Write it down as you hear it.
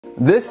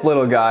This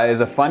little guy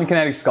is a fun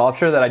kinetic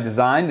sculpture that I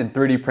designed and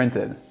 3D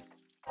printed.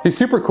 He's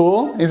super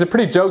cool, he's a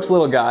pretty jokes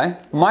little guy.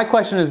 My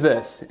question is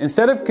this,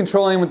 instead of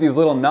controlling him with these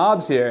little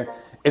knobs here,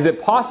 is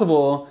it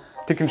possible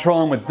to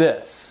control him with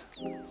this?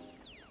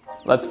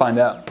 Let's find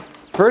out.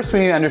 First we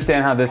need to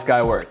understand how this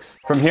guy works.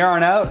 From here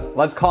on out,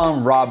 let's call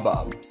him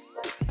RobBob.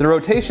 The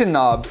rotation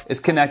knob is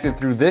connected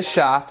through this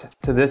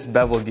shaft to this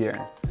bevel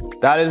gear.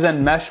 That is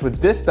then meshed with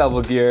this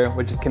bevel gear,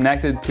 which is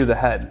connected to the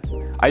head.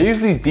 I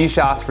use these D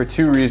shafts for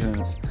two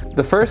reasons.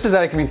 The first is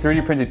that it can be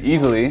 3D printed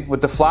easily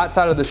with the flat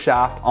side of the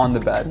shaft on the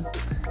bed.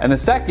 And the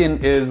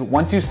second is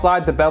once you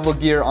slide the bevel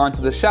gear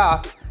onto the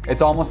shaft,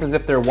 it's almost as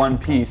if they're one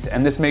piece,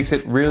 and this makes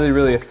it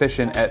really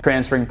efficient at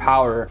transferring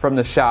power from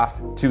the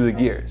shaft to the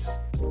gears.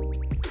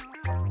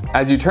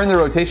 As you turn the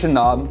rotation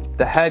knob,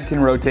 the head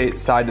can rotate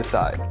side to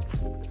side.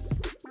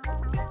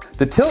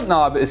 The tilt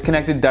knob is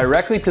connected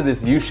directly to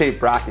this U-shaped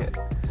bracket.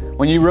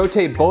 When you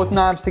rotate both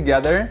knobs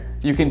together,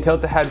 you can tilt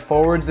the head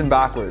forwards and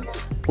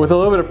backwards. With a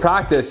little bit of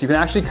practice, you can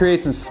actually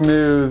create some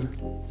smooth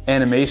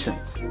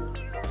animations.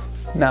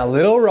 Now,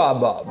 little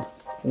RobBob,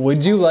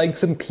 would you like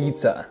some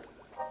pizza?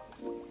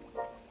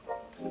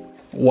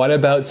 What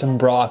about some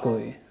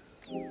broccoli?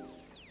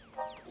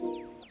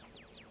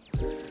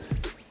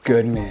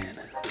 Good man.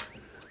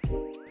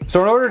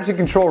 So in order to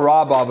control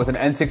RobBob with an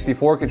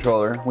N64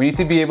 controller, we need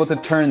to be able to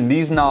turn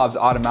these knobs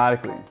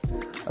automatically.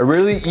 A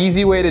really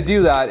easy way to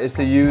do that is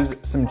to use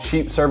some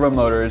cheap servo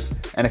motors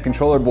and a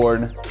controller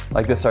board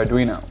like this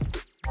Arduino.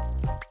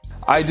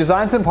 I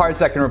designed some parts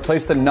that can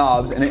replace the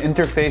knobs and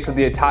interface with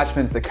the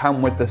attachments that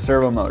come with the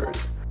servo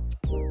motors.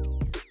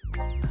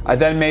 I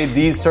then made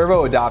these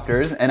servo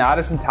adapters and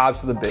added some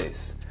tabs to the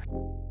base.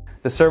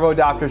 The servo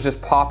adapters just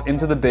pop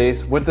into the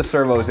base with the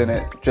servos in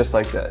it, just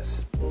like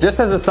this. Just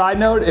as a side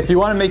note, if you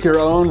want to make your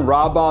own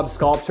RobBob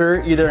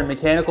sculpture, either in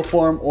mechanical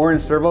form or in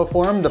servo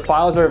form, the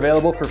files are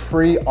available for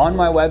free on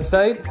my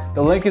website.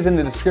 The link is in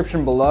the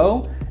description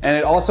below, and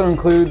it also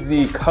includes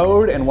the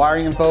code and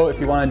wiring info if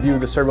you want to do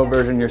the servo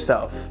version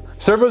yourself.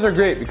 Servos are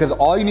great because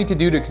all you need to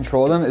do to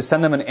control them is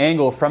send them an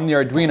angle from the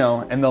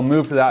Arduino and they'll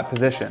move to that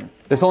position.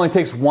 This only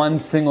takes one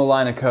single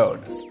line of code.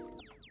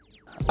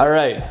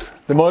 Alright,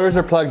 the motors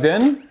are plugged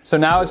in, so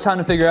now it's time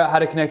to figure out how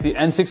to connect the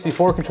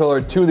N64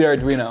 controller to the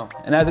Arduino.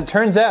 And as it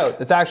turns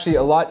out, it's actually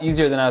a lot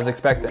easier than I was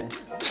expecting.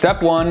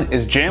 Step 1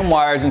 is jam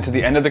wires into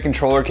the end of the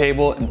controller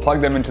cable and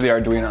plug them into the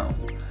Arduino.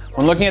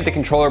 When looking at the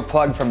controller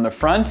plug from the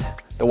front,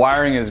 the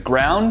wiring is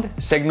ground,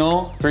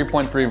 signal,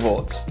 3.3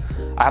 volts.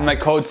 I have my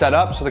code set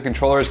up so the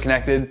controller is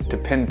connected to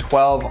pin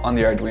 12 on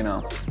the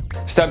Arduino.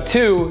 Step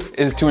 2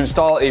 is to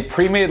install a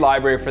pre-made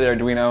library for the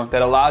Arduino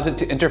that allows it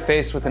to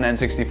interface with an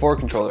N64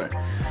 controller.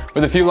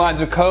 With a few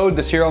lines of code,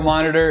 the serial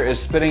monitor is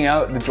spitting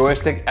out the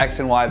joystick X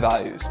and Y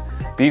values.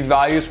 These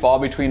values fall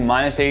between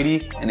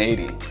 -80 and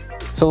 80.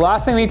 So the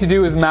last thing we need to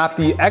do is map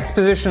the X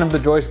position of the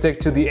joystick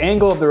to the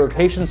angle of the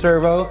rotation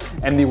servo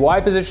and the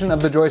Y position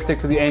of the joystick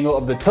to the angle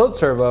of the tilt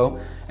servo,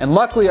 and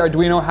luckily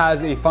Arduino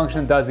has a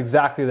function that does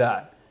exactly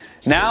that.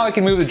 Now I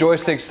can move the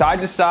joystick side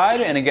to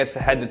side and it gets the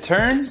head to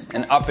turn,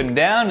 and up and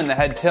down and the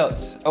head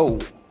tilts. Oh,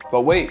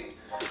 but wait,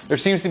 there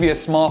seems to be a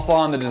small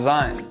flaw in the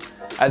design.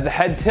 As the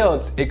head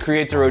tilts, it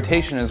creates a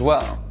rotation as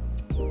well.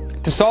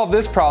 To solve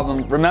this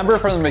problem, remember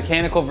from the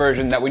mechanical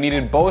version that we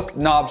needed both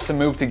knobs to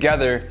move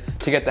together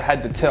to get the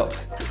head to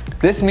tilt.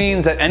 This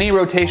means that any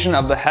rotation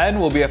of the head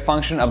will be a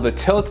function of the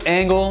tilt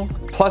angle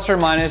plus or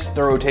minus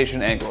the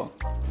rotation angle.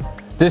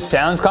 This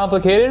sounds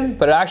complicated,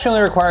 but it actually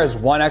only requires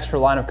one extra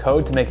line of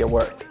code to make it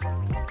work.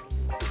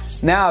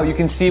 Now you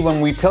can see when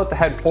we tilt the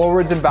head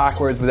forwards and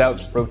backwards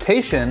without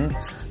rotation,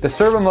 the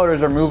servo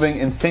motors are moving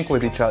in sync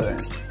with each other.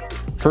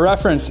 For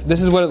reference,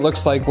 this is what it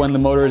looks like when the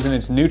motor is in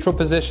its neutral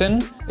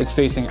position, it's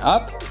facing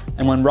up,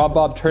 and when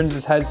RobBob turns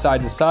his head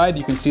side to side,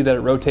 you can see that it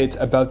rotates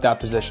about that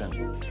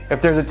position.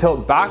 If there's a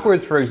tilt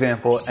backwards, for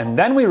example, and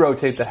then we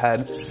rotate the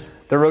head,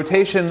 the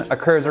rotation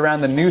occurs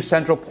around the new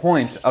central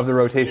point of the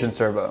rotation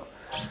servo.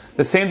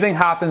 The same thing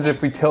happens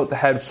if we tilt the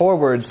head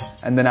forwards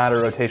and then add a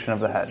rotation of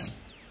the head.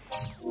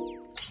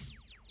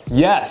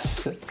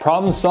 Yes,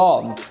 problem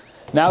solved.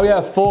 Now we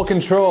have full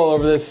control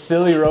over this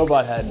silly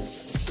robot head.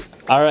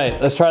 All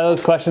right, let's try those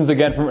questions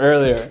again from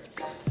earlier.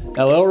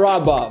 Now, little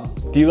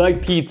RobBob, do you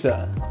like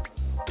pizza?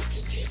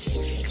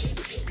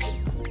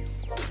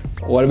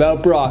 What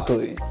about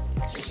broccoli?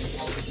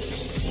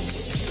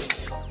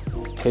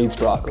 Hates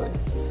broccoli.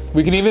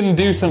 We can even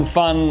do some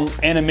fun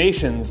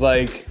animations,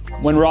 like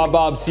when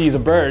RobBob sees a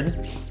bird,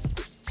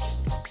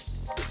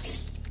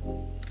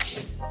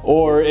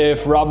 or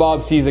if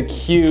RobBob sees a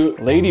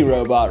cute lady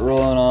robot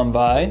rolling on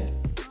by.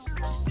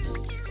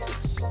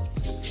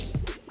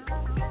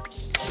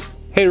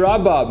 Hey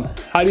RobBob,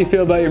 how do you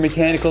feel about your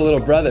mechanical little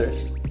brother?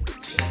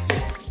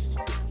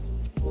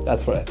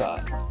 That's what I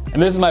thought.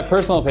 And this is my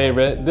personal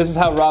favorite. This is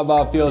how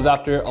RobBob feels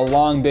after a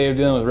long day of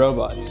dealing with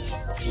robots.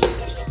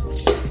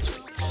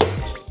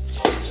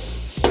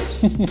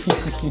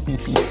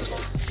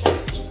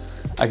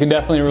 I can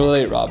definitely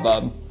relate,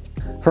 RobBob.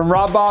 From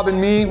RobBob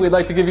and me, we'd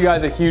like to give you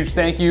guys a huge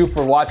thank you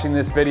for watching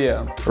this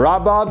video.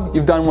 RobBob,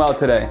 you've done well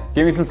today.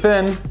 Give me some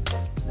fin.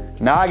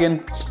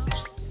 Noggin.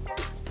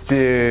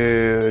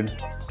 Dude.